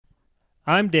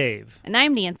I'm Dave, And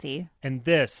I'm Nancy, and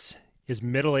this is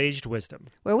Middle-Aged Wisdom.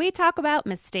 where we talk about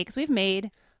mistakes we've made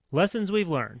Lessons we've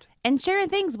learned, and sharing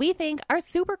things we think are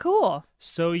super cool.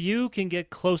 so you can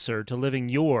get closer to living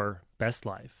your best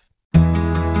life.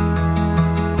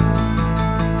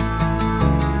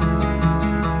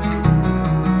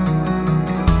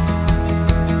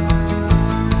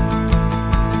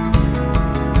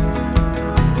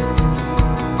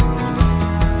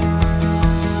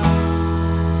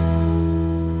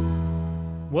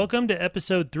 Welcome to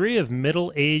episode 3 of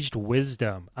Middle-Aged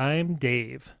Wisdom. I'm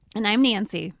Dave. And I'm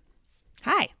Nancy.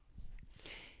 Hi.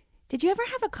 Did you ever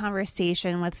have a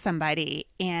conversation with somebody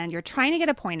and you're trying to get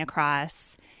a point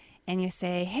across and you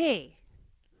say, hey,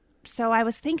 so I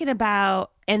was thinking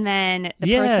about, and then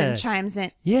the person chimes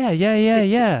in.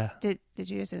 Yeah. Did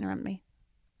you just interrupt me?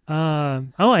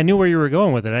 I knew where you were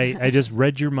going with it. I just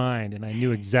read your mind and I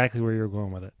knew exactly where you were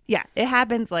going with it. Yeah, it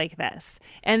happens like this.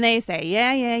 And they say,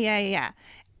 yeah.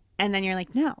 And then you're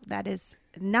like, no, that is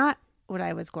not what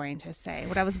I was going to say.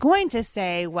 What I was going to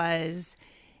say was,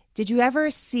 did you ever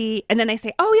see, and then they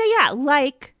say, oh, yeah,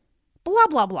 like blah,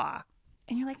 blah, blah.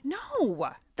 And you're like,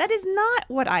 no, that is not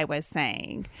what I was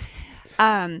saying.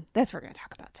 That's what we're going to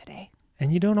talk about today.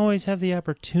 And you don't always have the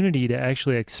opportunity to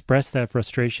actually express that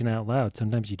frustration out loud.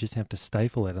 Sometimes you just have to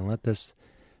stifle it and let this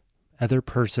other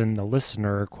person, the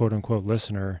listener, quote unquote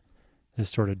listener,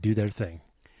 just sort of do their thing.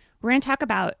 We're going to talk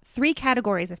about 3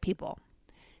 categories of people: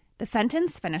 the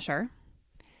sentence finisher,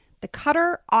 the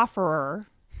cutter offerer,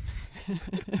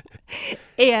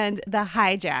 and the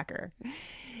hijacker.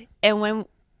 And when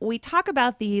we talk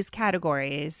about these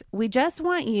categories, we just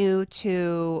want you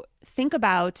to think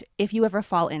about if you ever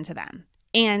fall into them.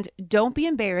 And don't be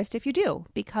embarrassed if you do,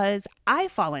 because I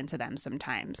fall into them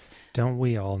sometimes. Don't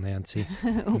we all, Nancy?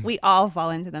 We all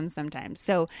fall into them sometimes.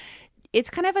 So it's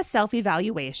kind of a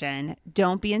self-evaluation.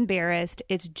 Don't be embarrassed.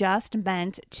 It's just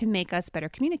meant to make us better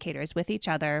communicators with each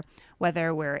other,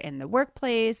 whether we're in the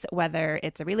workplace, whether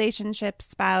it's a relationship,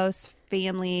 spouse,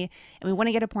 family, and we want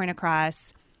to get a point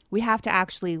across. We have to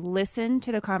actually listen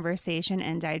to the conversation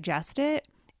and digest it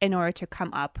in order to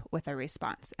come up with a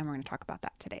response. And we're going to talk about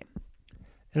that today.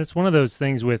 And it's one of those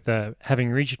things with having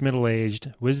reached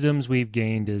middle-aged, wisdoms we've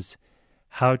gained is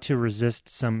how to resist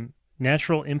some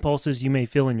natural impulses you may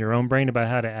feel in your own brain about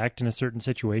how to act in a certain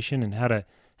situation and how to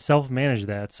self-manage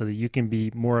that so that you can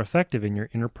be more effective in your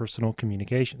interpersonal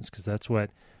communications, because that's what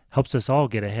helps us all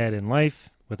get ahead in life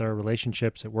with our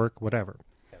relationships at work, whatever.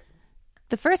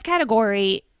 The first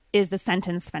category is the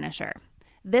sentence finisher.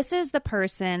 This is the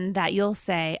person that you'll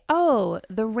say, oh,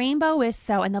 the rainbow is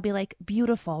so, and they'll be like,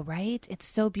 beautiful, right? It's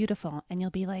so beautiful. And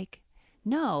you'll be like,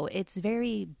 no, it's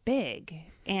very big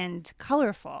and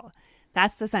colorful.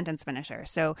 That's the sentence finisher.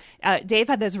 So Dave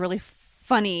had this really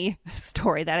funny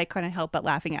story that I couldn't help but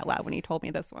laughing out loud when he told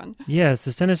me this one. Yes,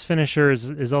 the sentence finisher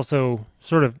is also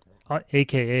sort of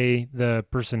AKA the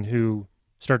person who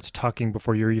starts talking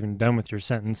before you're even done with your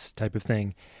sentence type of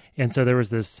thing. And so there was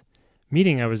this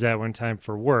meeting I was at one time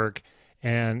for work,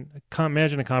 and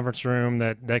imagine a conference room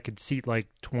that could seat like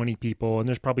 20 people, and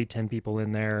there's probably 10 people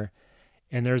in there.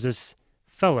 And there's this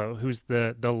fellow who's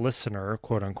the listener,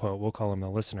 quote unquote, we'll call him the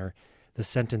listener, the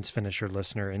sentence finisher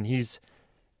listener. And he's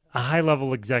a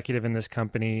high-level executive in this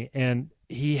company, and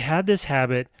he had this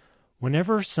habit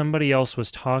whenever somebody else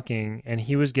was talking and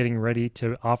he was getting ready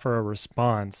to offer a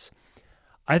response,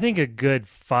 I think a good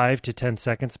 5 to 10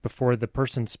 seconds before the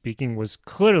person speaking was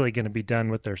clearly going to be done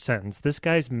with their sentence, this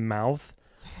guy's mouth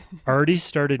already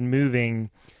started moving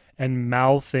and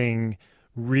mouthing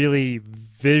really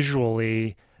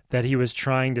visually that he was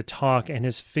trying to talk, and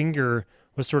his finger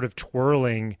was sort of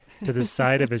twirling to the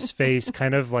side of his face,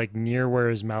 kind of like near where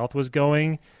his mouth was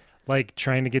going, like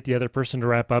trying to get the other person to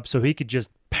wrap up so he could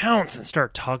just pounce and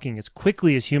start talking as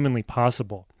quickly as humanly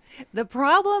possible. The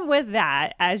problem with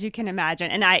that, as you can imagine,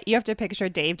 and you have to picture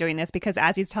Dave doing this because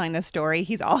as he's telling this story,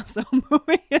 he's also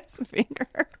moving his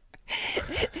finger.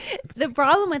 The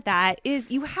problem with that is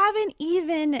you haven't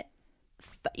even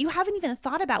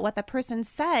thought about what the person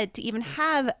said to even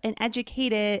have an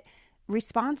educated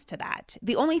response to that.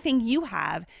 The only thing you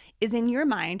have is in your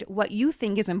mind what you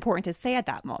think is important to say at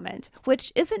that moment,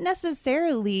 which isn't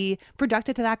necessarily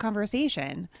productive to that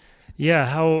conversation. Yeah,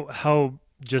 how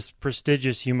just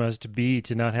prestigious you must be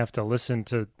to not have to listen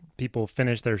to people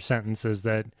finish their sentences,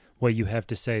 that what you have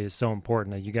to say is so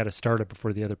important that you got to start it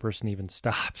before the other person even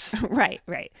stops.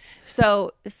 Right.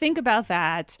 So think about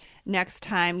that next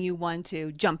time you want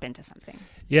to jump into something.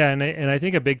 Yeah, and I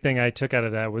think a big thing I took out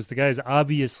of that was the guy's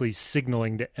obviously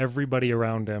signaling to everybody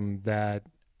around him that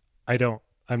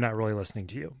I'm not really listening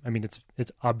to you. I mean,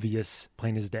 it's obvious,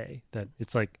 plain as day, that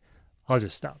it's like, I'll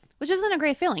just stop. Which isn't a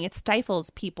great feeling. It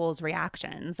stifles people's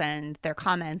reactions and their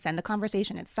comments and the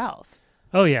conversation itself.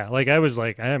 Oh, yeah. Like I was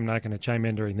like, I am not going to chime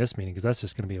in during this meeting because that's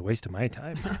just going to be a waste of my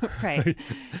time. Right.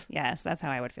 Yes, that's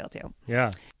how I would feel too. Yeah.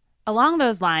 Along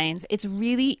those lines, it's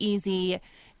really easy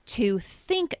to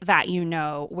think that you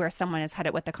know where someone is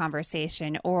headed with the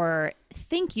conversation, or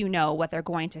think you know what they're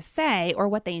going to say or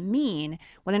what they mean,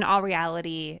 when in all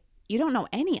reality, you don't know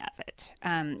any of it.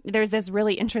 There's this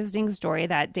really interesting story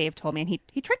that Dave told me, and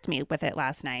he tricked me with it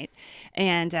last night.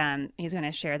 And he's going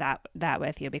to share that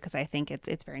with you because I think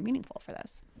it's very meaningful for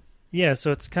this. Yeah,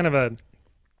 so it's kind of an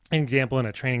example in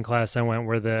a training class I went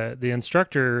where the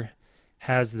instructor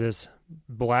has this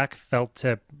black felt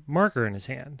tip marker in his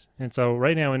hand. And so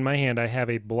right now in my hand, I have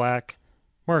a black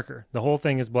marker. The whole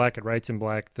thing is black. It writes in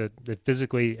black. The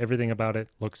physically everything about it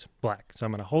looks black. So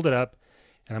I'm going to hold it up,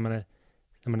 and I'm going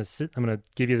to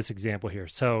give you this example here.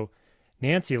 So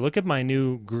Nancy, look at my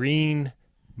new green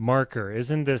marker.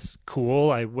 Isn't this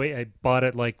cool? I bought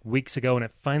it like weeks ago, and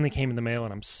it finally came in the mail,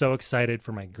 and I'm so excited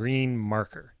for my green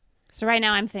marker. So right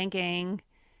now I'm thinking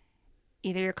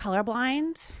either you're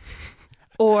colorblind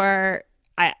or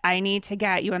I need to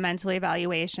get you a mental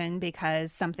evaluation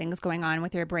because something's going on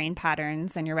with your brain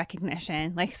patterns and your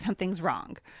recognition, like something's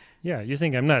wrong. Yeah, you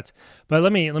think I'm nuts. But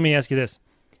let me ask you this.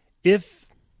 If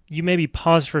you maybe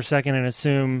pause for a second and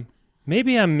assume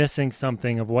maybe I'm missing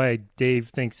something of why Dave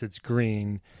thinks it's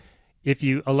green, if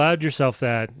you allowed yourself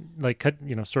that, like,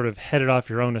 sort of headed off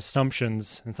your own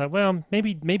assumptions and thought, well,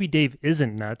 maybe Dave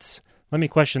isn't nuts. Let me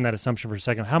question that assumption for a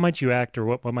second. How might you act, or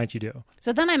what might you do?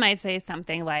 So then I might say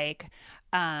something like,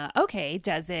 okay,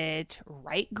 does it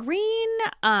write green?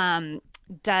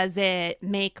 Does it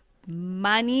make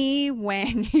money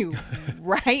when you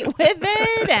write with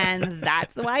it, and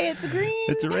that's why it's green?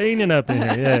 It's raining up in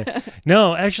here. Yeah.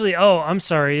 No, actually, I'm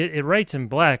sorry. It writes in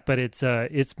black, but it's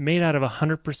made out of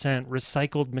 100%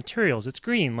 recycled materials. It's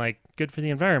green, like good for the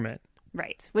environment.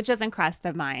 Right, which doesn't cross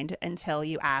the mind until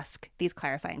you ask these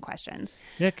clarifying questions.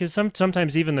 Yeah, because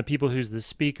sometimes even the people who's the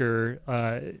speaker,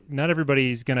 not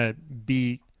everybody's going to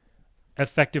be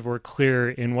effective or clear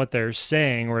in what they're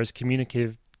saying, or as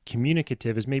communicative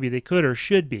as maybe they could or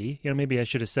should be. Maybe I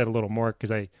should have said a little more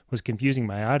because I was confusing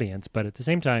my audience. But at the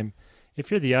same time, if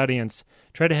you're the audience,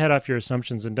 try to head off your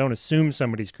assumptions and don't assume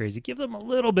somebody's crazy. Give them a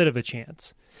little bit of a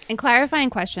chance. And clarifying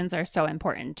questions are so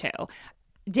important too.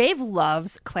 Dave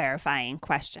loves clarifying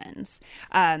questions.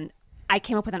 I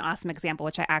came up with an awesome example,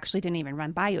 which I actually didn't even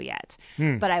run by you yet,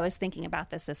 but I was thinking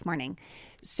about this morning.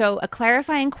 So a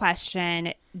clarifying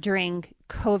question during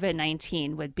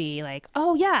COVID-19 would be like,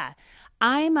 oh yeah,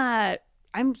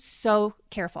 I'm so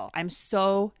careful. I'm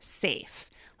so safe.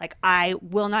 Like, I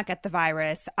will not get the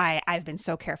virus. I've been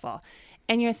so careful.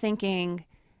 And you're thinking,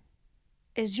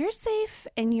 is you're safe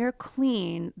and you're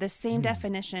clean the same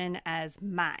definition as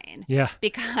mine? Yeah.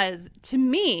 Because to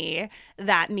me,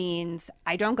 that means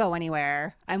I don't go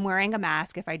anywhere. I'm wearing a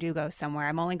mask if I do go somewhere.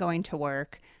 I'm only going to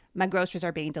work. My groceries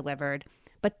are being delivered.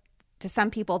 But to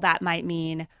some people, that might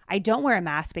mean I don't wear a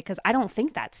mask because I don't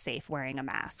think that's safe wearing a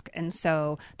mask. And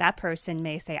so that person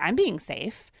may say, I'm being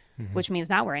safe, which means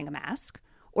not wearing a mask.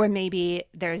 Or maybe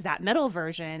there's that middle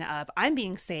version of I'm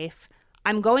being safe,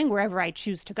 I'm going wherever I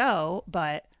choose to go,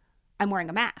 but I'm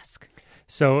wearing a mask.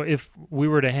 So if we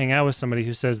were to hang out with somebody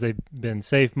who says they've been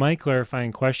safe, my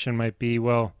clarifying question might be,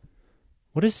 well,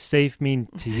 what does safe mean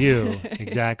to you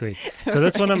exactly? So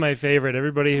that's one of my favorite.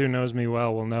 Everybody who knows me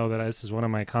well will know that this is one of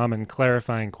my common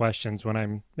clarifying questions when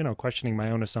I'm, questioning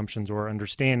my own assumptions or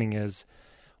understanding is,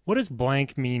 what does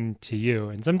blank mean to you?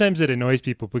 And sometimes it annoys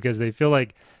people because they feel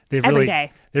like they've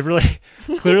really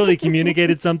clearly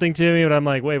communicated something to me, but I'm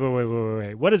like, wait.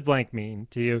 What does blank mean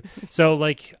to you? So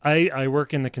like I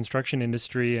work in the construction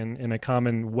industry, and in a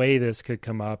common way this could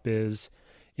come up is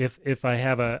if I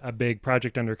have a big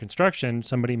project under construction,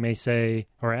 somebody may say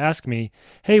or ask me,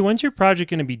 hey, when's your project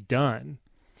going to be done?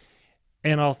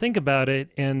 And I'll think about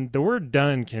it, and the word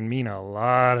done can mean a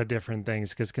lot of different things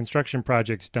because construction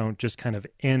projects don't just kind of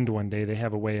end one day. They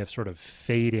have a way of sort of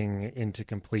fading into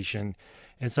completion.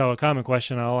 And so a common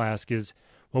question I'll ask is,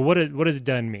 well, what does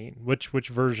done mean? Which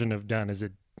version of done? Is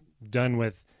it done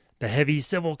with the heavy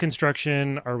civil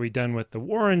construction? Are we done with the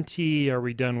warranty? Are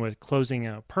we done with closing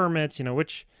out permits?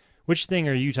 Which thing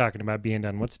are you talking about being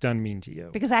done? What's done mean to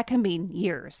you? Because that can mean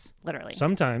years, literally.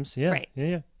 Sometimes, yeah. Right.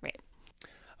 Yeah. Right.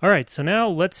 All right, so now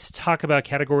let's talk about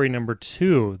category number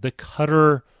 2, the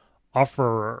cutter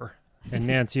offerer. And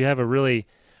Nance, you have a really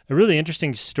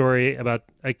interesting story about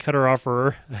a cutter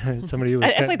offerer. Somebody who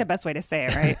was it's like the best way to say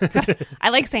it, right? I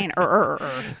like saying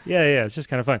Yeah, it's just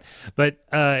kind of fun. But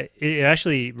it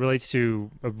actually relates to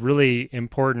a really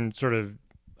important sort of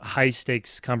high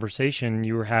stakes conversation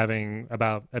you were having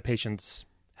about a patient's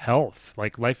health,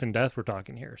 like life and death we're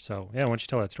talking here. So yeah, why don't you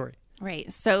tell that story?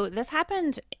 Right. So this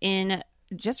happened in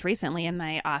just recently in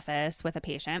my office with a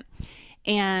patient.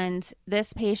 And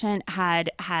this patient had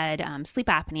sleep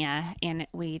apnea, and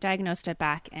we diagnosed it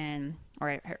back in,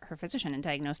 or her physician had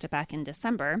diagnosed it back in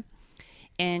December.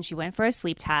 And she went for a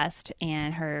sleep test,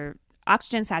 and her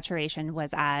oxygen saturation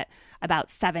was at about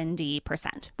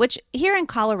 70%, which here in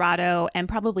Colorado and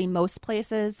probably most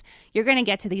places, you're going to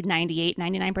get to the 98,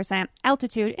 99%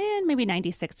 altitude and maybe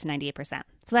 96 to 98%.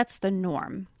 So that's the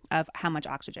norm of how much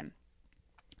oxygen.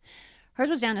 Hers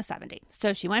was down to 70.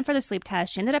 So she went for the sleep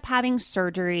test. She ended up having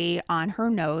surgery on her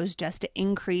nose just to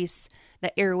increase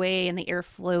the airway and the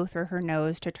airflow through her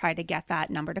nose to try to get that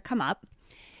number to come up.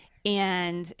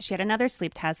 And she had another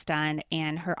sleep test done,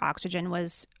 and her oxygen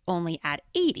was only at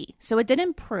 80. So it did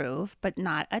improve, but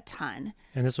not a ton.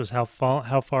 And this was how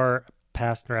far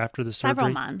past or after the surgery? Several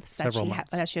months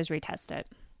that she was retested.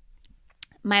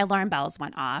 My alarm bells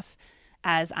went off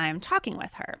as I'm talking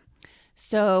with her.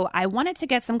 So I wanted to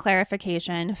get some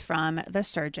clarification from the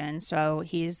surgeon. So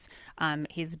he's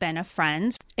been a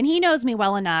friend, and he knows me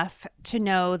well enough to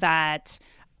know that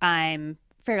I'm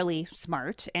fairly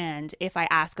smart. And if I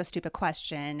ask a stupid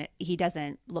question, he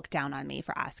doesn't look down on me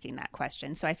for asking that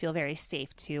question. So I feel very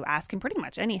safe to ask him pretty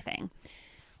much anything.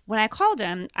 When I called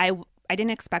him, I didn't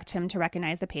expect him to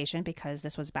recognize the patient because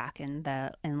this was back in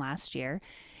last year.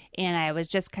 And I was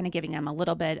just kind of giving him a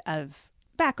little bit of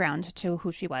background to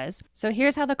who she was. So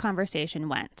here's how the conversation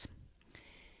went.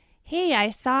 Hey, I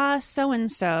saw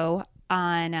so-and-so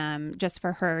on just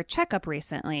for her checkup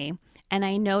recently, and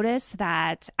I noticed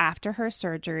that after her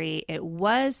surgery, it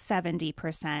was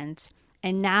 70%,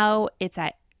 and now it's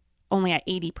only at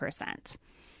 80%.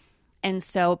 And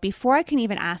so before I can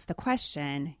even ask the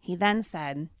question, he then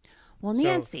said, well,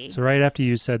 Nancy. So right after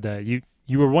you said that, you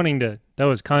were wanting to, that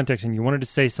was context, and you wanted to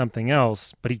say something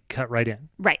else, but he cut right in.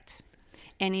 Right.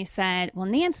 And he said, well,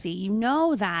 Nancy, you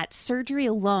know that surgery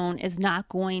alone is not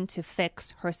going to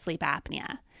fix her sleep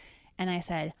apnea. And I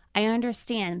said, I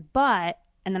understand, but,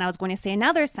 and then I was going to say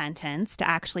another sentence to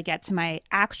actually get to my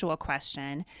actual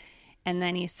question. And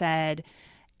then he said,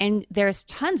 and there's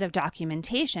tons of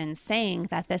documentation saying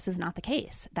that this is not the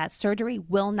case, that surgery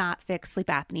will not fix sleep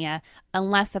apnea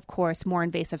unless, of course, more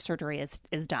invasive surgery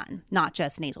is done, not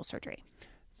just nasal surgery.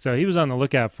 So he was on the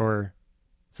lookout for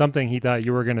something he thought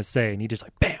you were going to say, and he just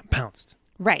like, bam, pounced.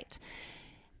 Right.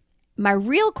 My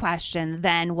real question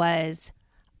then was,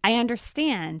 I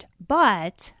understand,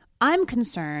 but I'm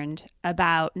concerned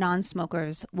about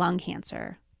non-smokers' lung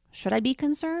cancer. Should I be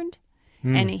concerned?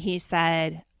 And he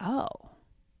said, oh,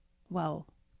 well,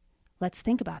 let's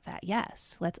think about that.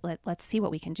 Yes, let's see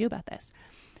what we can do about this.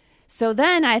 So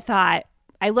then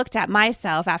I looked at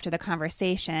myself after the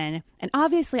conversation, and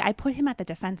obviously I put him at the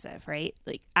defensive, right?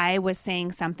 Like I was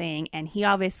saying something, and he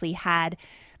obviously had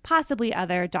possibly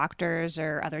other doctors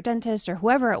or other dentists or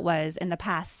whoever it was in the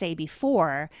past say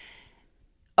before,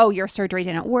 oh, your surgery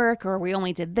didn't work, or we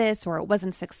only did this, or it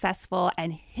wasn't successful,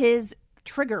 and his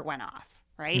trigger went off,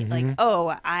 right? Mm-hmm. Like,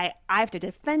 oh, I have to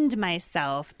defend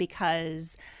myself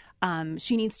because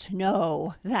she needs to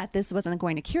know that this wasn't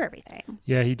going to cure everything.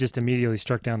 Yeah, he just immediately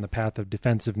struck down the path of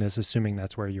defensiveness, assuming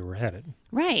that's where you were headed.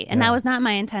 Right. And that was not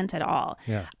my intent at all.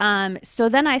 Yeah. So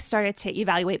then I started to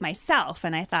evaluate myself,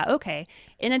 and I thought, okay,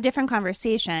 in a different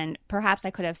conversation, perhaps I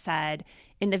could have said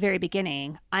in the very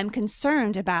beginning, I'm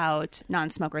concerned about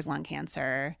non-smokers' lung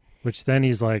cancer. Which then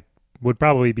he's like, would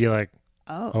probably be like,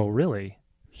 oh really?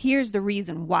 Here's the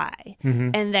reason why.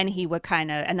 Mm-hmm. And then he would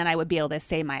and then I would be able to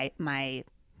say my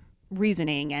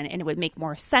reasoning, and it would make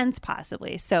more sense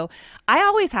possibly. So I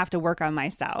always have to work on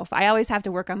myself. I always have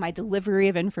to work on my delivery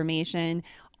of information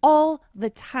all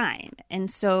the time. And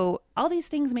so all these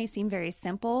things may seem very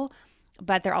simple,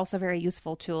 but they're also very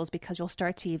useful tools because you'll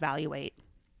start to evaluate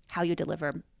how you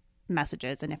deliver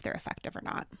messages and if they're effective or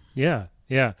not. Yeah.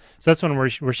 Yeah. So that's one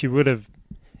where she would have,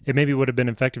 it maybe would have been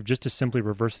effective just to simply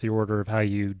reverse the order of how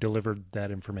you delivered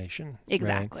that information.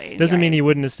 Exactly. Right? Doesn't mean he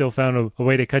wouldn't have still found a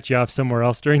way to cut you off somewhere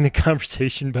else during the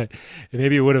conversation, but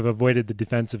maybe it would have avoided the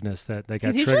defensiveness that got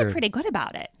triggered. He's usually pretty good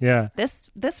about it. Yeah. This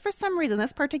for some reason,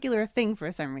 this particular thing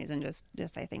for some reason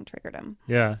just I think triggered him.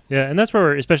 Yeah. Yeah. And that's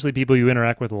where, especially people you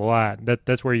interact with a lot,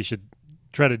 that's where you should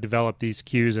try to develop these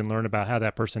cues and learn about how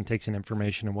that person takes in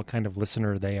information and what kind of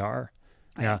listener they are.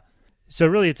 Right. Yeah. So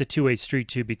really it's a two-way street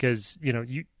too, because,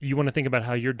 you want to think about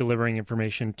how you're delivering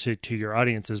information to your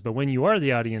audiences, but when you are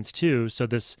the audience too, so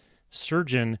this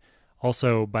surgeon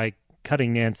also by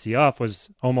cutting Nancy off was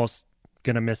almost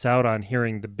going to miss out on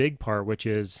hearing the big part, which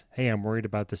is, hey, I'm worried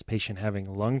about this patient having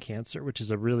lung cancer, which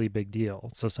is a really big deal.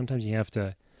 So sometimes you have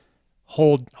to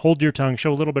hold your tongue,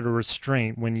 show a little bit of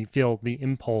restraint when you feel the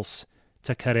impulse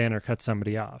to cut in or cut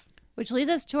somebody off. Which leads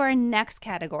us to our next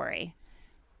category,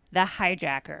 the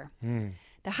hijacker.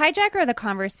 The hijacker of the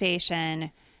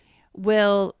conversation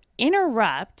will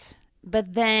interrupt,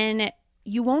 but then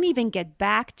you won't even get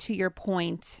back to your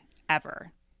point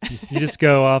ever. You just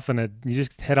go off you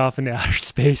just head off into outer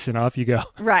space and off you go.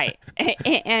 Right.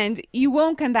 And you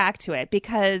won't come back to it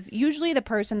because usually the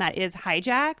person that is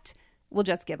hijacked will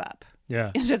just give up.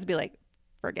 Yeah. It'll just be like,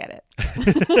 forget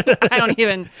it. I don't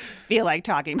even feel like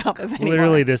talking about this anymore.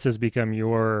 Literally, this has become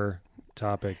your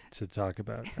topic to talk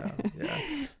about now.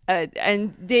 Yeah.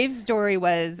 And Dave's story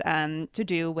was to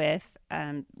do with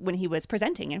when he was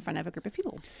presenting in front of a group of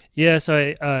people. Yeah,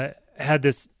 so I had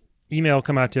this email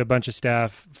come out to a bunch of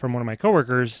staff from one of my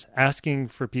coworkers asking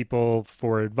for people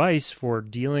for advice for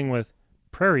dealing with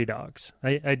prairie dogs.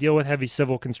 I deal with heavy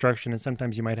civil construction, and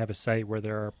sometimes you might have a site where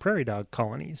there are prairie dog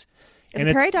colonies. Is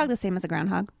a prairie dog the same as a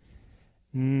groundhog?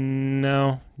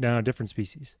 No, different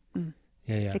species.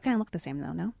 Yeah. They kind of look the same,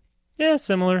 though, no? Yeah,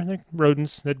 similar. They're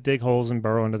rodents that dig holes and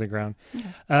burrow into the ground.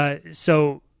 Okay.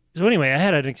 So anyway, I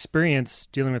had an experience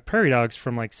dealing with prairie dogs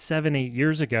from like 7-8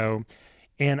 years ago,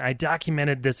 and I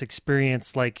documented this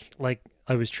experience like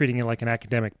I was treating it like an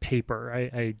academic paper.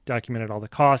 I documented all the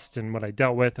costs and what I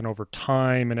dealt with and over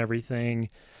time and everything.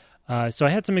 So I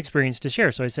had some experience to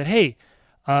share. So I said, hey,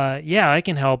 yeah, I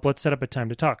can help. Let's set up a time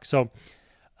to talk. So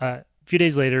a few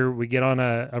days later, we get on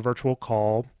a virtual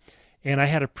call, and I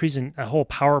had a whole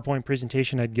PowerPoint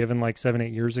presentation I'd given like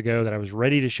 7-8 years ago that I was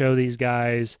ready to show these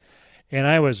guys, and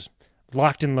I was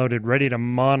locked and loaded, ready to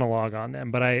monologue on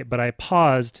them. But I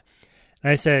paused,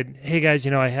 and I said, hey guys,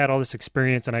 I had all this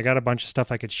experience, and I got a bunch of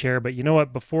stuff I could share, but you know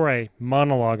what? Before I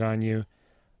monologue on you,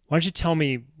 why don't you tell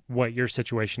me what your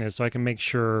situation is so I can make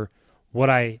sure what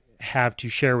I have to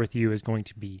share with you is going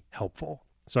to be helpful.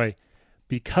 So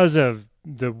because of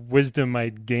the wisdom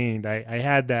I'd gained, I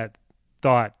had that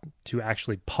thought to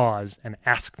actually pause and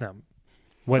ask them,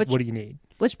 what do you need?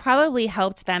 Which probably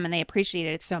helped them, and they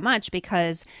appreciated it so much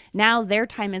because now their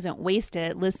time isn't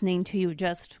wasted listening to you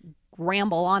just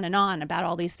ramble on and on about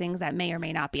all these things that may or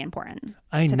may not be important.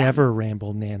 I never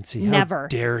ramble, Nancy. Never. How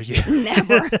dare you?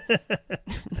 Never.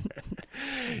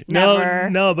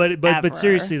 No, but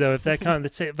seriously though, if I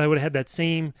would have had that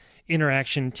same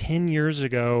interaction 10 years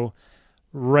ago,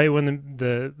 right when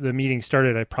the meeting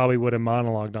started, I probably would have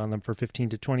monologued on them for 15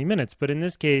 to 20 minutes. But in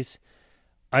this case,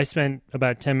 I spent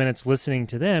about 10 minutes listening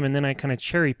to them, and then I kind of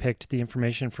cherry picked the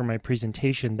information from my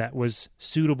presentation that was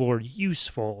suitable or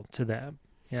useful to them.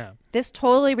 Yeah. This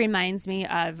totally reminds me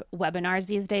of webinars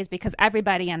these days because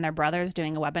everybody and their brother is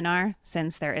doing a webinar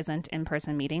since there isn't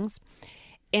in-person meetings.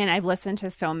 And I've listened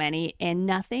to so many, and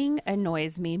nothing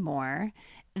annoys me more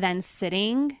than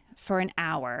sitting for an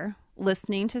hour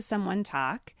listening to someone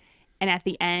talk, and at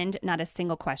the end, not a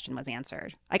single question was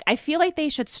answered. Like, I feel like they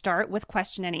should start with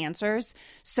question and answers,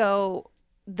 so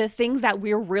the things that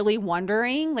we're really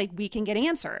wondering, like, we can get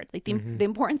answered. Like, the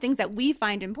important things that we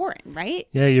find important, right?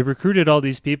 Yeah, you've recruited all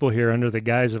these people here under the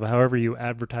guise of however you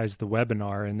advertise the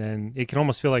webinar, and then it can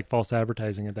almost feel like false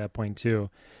advertising at that point, too.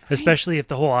 Right. Especially if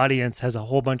the whole audience has a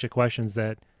whole bunch of questions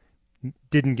that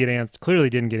clearly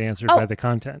didn't get answered by the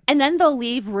content. And then they'll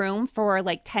leave room for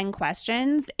like 10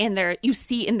 questions, and you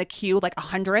see in the queue like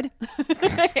 100.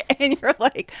 And you're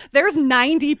like, there's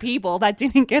 90 people that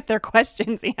didn't get their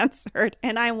questions answered,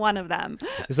 and I'm one of them.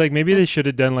 It's like maybe they should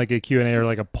have done like a Q&A or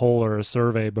like a poll or a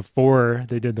survey before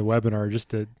they did the webinar just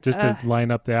to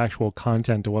line up the actual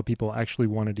content to what people actually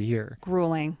wanted to hear.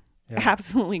 Grueling. Yeah.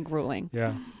 Absolutely grueling.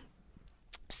 Yeah.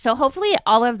 So hopefully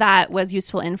all of that was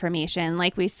useful information.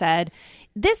 Like we said,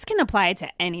 this can apply to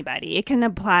anybody. It can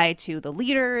apply to the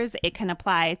leaders. It can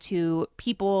apply to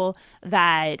people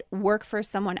that work for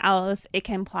someone else. It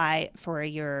can apply for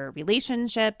your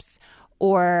relationships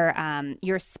or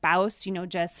your spouse,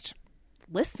 just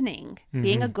listening,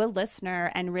 being a good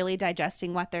listener and really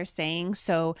digesting what they're saying.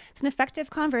 So it's an effective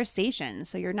conversation.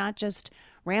 So you're not just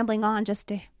rambling on just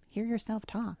to hear yourself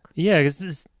talk. Yeah,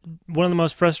 because one of the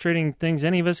most frustrating things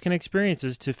any of us can experience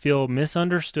is to feel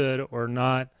misunderstood or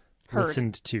not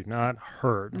listened to, not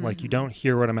heard. Like you don't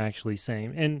hear what I'm actually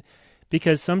saying. And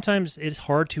because sometimes it's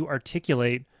hard to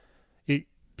articulate it.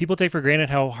 People take for granted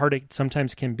how hard it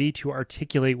sometimes can be to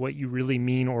articulate what you really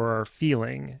mean or are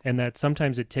feeling. And that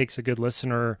sometimes it takes a good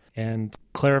listener and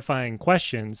clarifying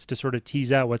questions to sort of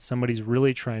tease out what somebody's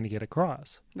really trying to get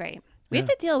across. Right. We have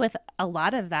to deal with a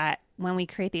lot of that when we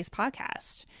create these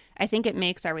podcasts. I think it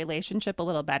makes our relationship a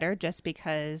little better just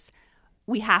because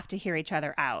we have to hear each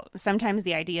other out. Sometimes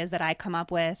the ideas that I come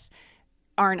up with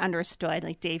aren't understood.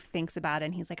 Like Dave thinks about it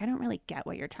and he's like, I don't really get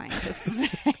what you're trying to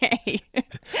say.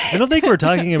 I don't think we're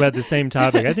talking about the same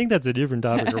topic. I think that's a different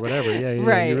topic or whatever. Yeah,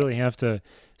 Right. You really have to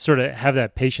sort of have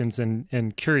that patience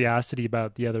and curiosity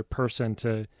about the other person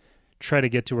to try to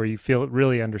get to where you feel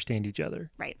really understand each other.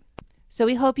 Right. So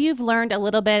we hope you've learned a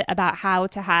little bit about how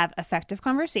to have effective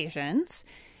conversations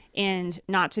and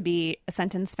not to be a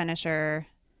sentence finisher,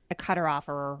 a cutter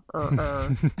offer,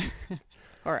 or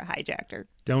or a hijacker.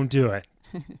 Don't do it.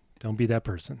 Don't be that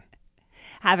person.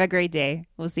 Have a great day.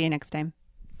 We'll see you next time.